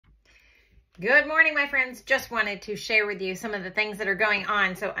Good morning, my friends. Just wanted to share with you some of the things that are going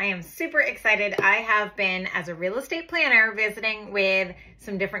on. So I am super excited. I have been, as a real estate planner, visiting with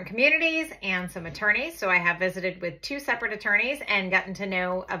some different communities and some attorneys. So I have visited with 2 separate attorneys and gotten to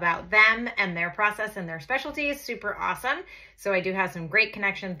know about them and their process and their specialties. Super awesome. So I do have some great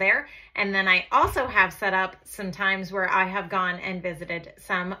connections there. And then I also have set up some times where I have gone and visited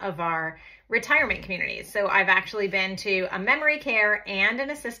some of our retirement communities. So I've actually been to a memory care and an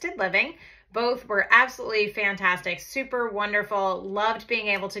assisted living. Both were absolutely fantastic, super wonderful. Loved being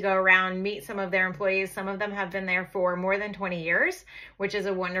able to go around, meet some of their employees. Some of them have been there for more than 20 years, which is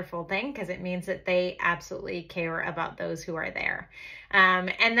a wonderful thing because it means that they absolutely care about those who are there.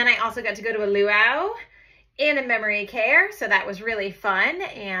 And then I also got to go to a luau in a memory care. So that was really fun,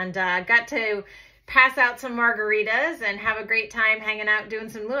 and got to pass out some margaritas and have a great time hanging out, doing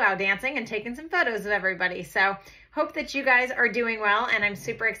some luau dancing and taking some photos of everybody. So hope that you guys are doing well, and I'm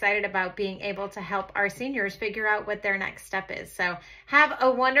super excited about being able to help our seniors figure out what their next step is. So have a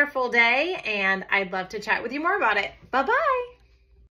wonderful day, and I'd love to chat with you more about it. Bye-bye.